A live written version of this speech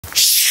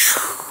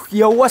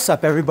Yo, what's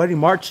up everybody?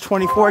 March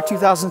 24,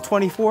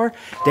 2024,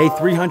 day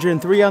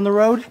 303 on the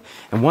road.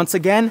 And once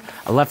again,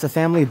 I left the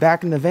family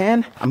back in the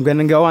van. I'm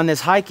gonna go on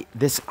this hike.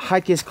 This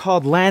hike is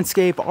called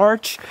Landscape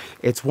Arch.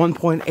 It's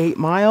 1.8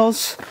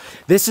 miles.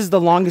 This is the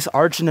longest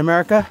arch in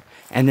America,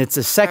 and it's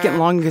the second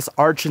longest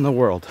arch in the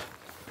world.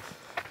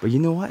 But you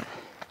know what?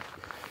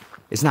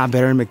 It's not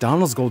better than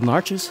McDonald's Golden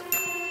Arches.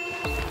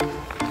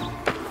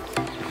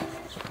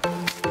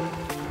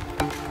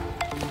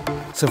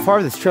 So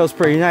far, this trail's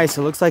pretty nice.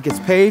 It looks like it's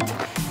paved,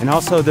 and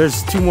also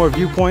there's two more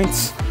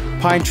viewpoints,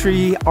 Pine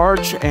Tree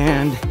Arch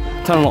and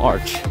Tunnel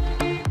Arch.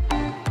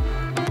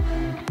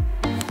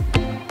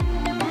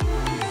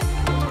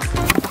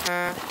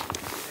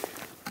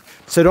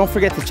 So don't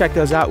forget to check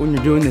those out when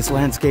you're doing this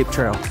landscape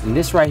trail. And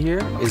this right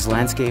here is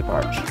Landscape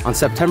Arch. On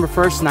September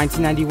 1st,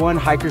 1991,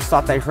 hikers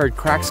thought they heard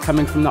cracks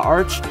coming from the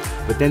arch,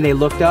 but then they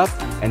looked up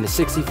and the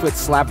 60-foot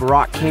slab of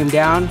rock came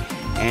down.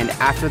 And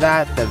after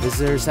that, the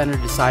visitor center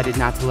decided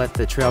not to let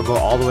the trail go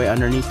all the way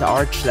underneath the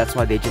arch. That's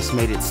why they just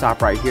made it stop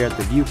right here at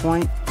the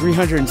viewpoint.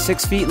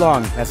 306 feet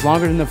long. That's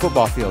longer than the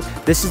football field.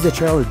 This is the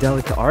trail of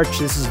Delicate Arch.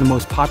 This is the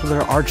most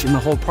popular arch in the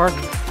whole park,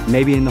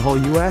 maybe in the whole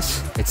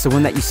US. It's the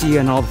one that you see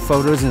in all the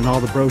photos and all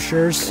the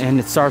brochures, and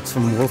it starts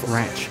from Wolf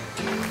Ranch.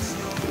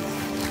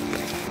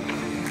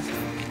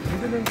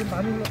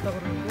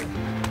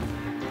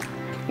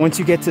 Once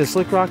you get to the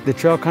Slick Rock, the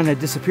trail kind of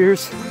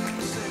disappears.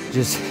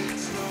 Just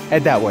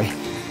head that way.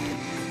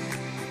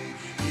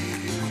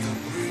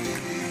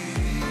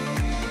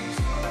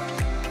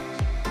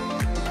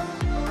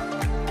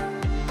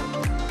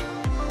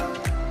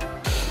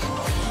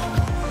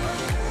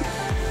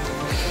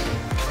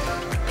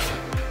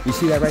 You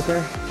see that right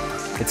there?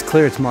 It's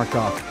clear, it's marked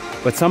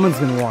off. But someone's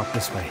gonna walk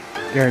this way,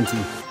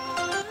 guaranteed.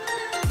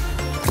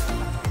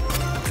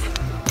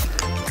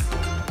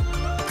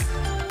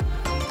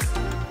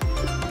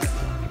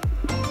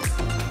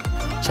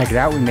 Check it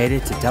out, we made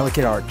it to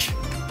Delicate Arch.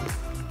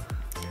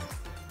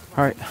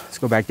 All right, let's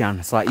go back down.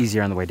 It's a lot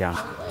easier on the way down.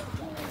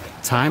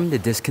 Time to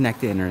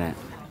disconnect the internet.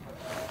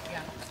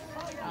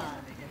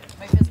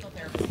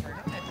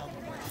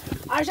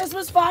 Arches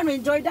was fun. We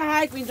enjoyed the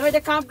hike. We enjoyed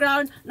the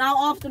campground. Now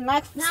off to the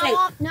next state.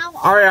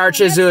 All right,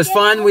 Arches, it was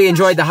fun. We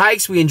enjoyed the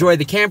hikes. We enjoyed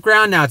the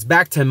campground. Now it's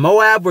back to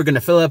Moab. We're going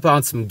to fill up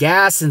on some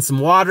gas and some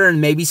water and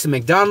maybe some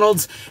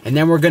McDonald's. And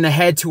then we're going to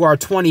head to our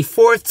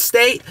 24th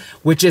state,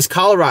 which is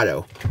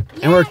Colorado.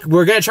 And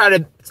we're going to try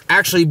to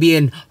actually be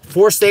in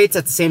 4 states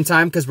at the same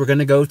time because we're going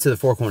to go to the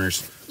Four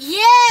Corners.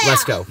 Yeah!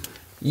 Let's go.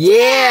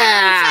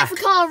 Yeah! Except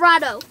for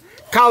Colorado.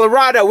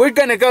 Colorado, we're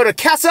going to go to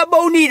Casa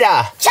Bonita.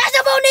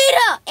 Casa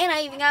Bonita! And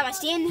I even got my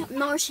stand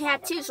Marsh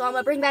hat too, so I'm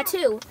going to bring that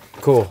too.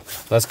 Cool.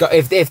 Let's go.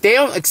 If they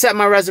don't accept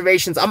my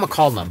reservations, I'm going to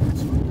call them.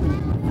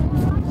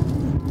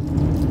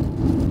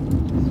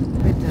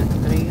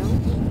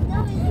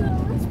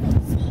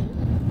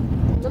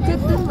 Look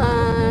at the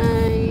line.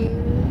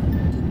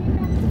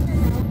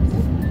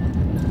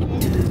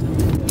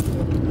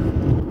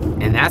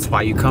 And that's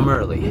why you come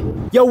early.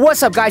 Yo,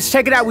 what's up guys?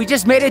 Check it out. We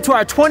just made it to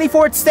our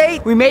 24th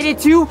state. We made it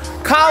to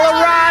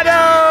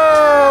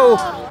Colorado!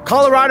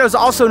 Colorado is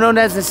also known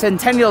as the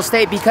Centennial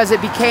State because it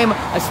became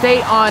a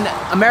state on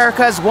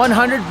America's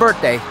 100th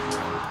birthday.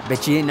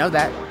 Bet you didn't know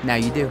that. Now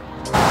you do.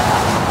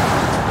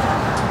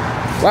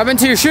 What happened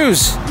to your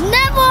shoes?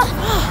 Never go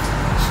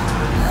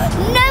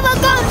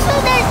to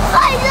this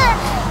place!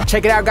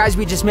 Check it out guys,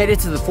 we just made it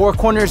to the Four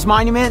Corners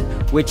Monument,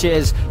 which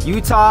is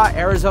Utah,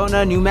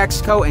 Arizona, New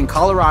Mexico, and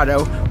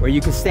Colorado, where you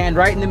can stand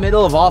right in the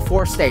middle of all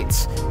 4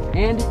 states.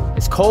 And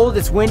it's cold,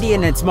 it's windy,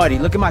 and it's muddy.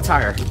 Look at my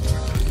tire.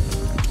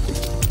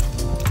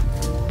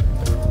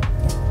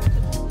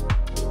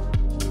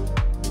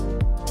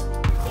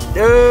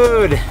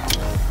 Dude!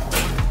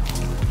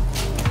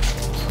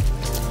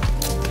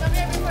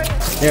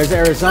 There's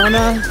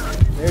Arizona,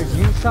 there's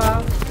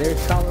Utah,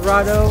 there's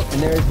Colorado,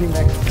 and there's New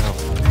Mexico.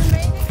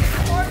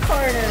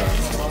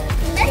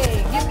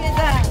 Hey, give me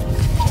that.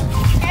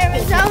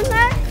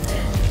 Arizona?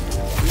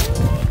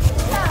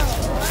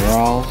 We're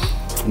all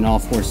in all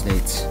 4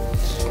 states.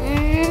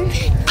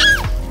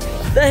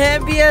 The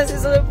heaviest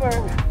is Looper.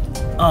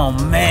 Oh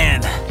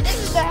man. This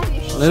is the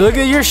heaviest. Look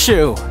at your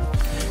shoe.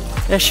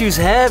 That shoe's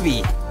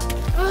heavy.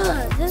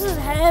 This is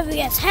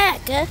heavy as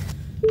heck.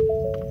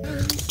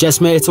 Just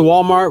made it to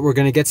Walmart. We're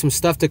gonna get some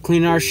stuff to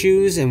clean our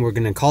shoes and we're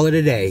gonna call it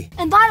a day.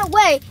 And by the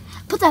way,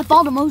 put that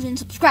follow emoji and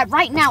subscribe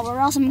right now or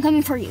else I'm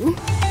coming for you.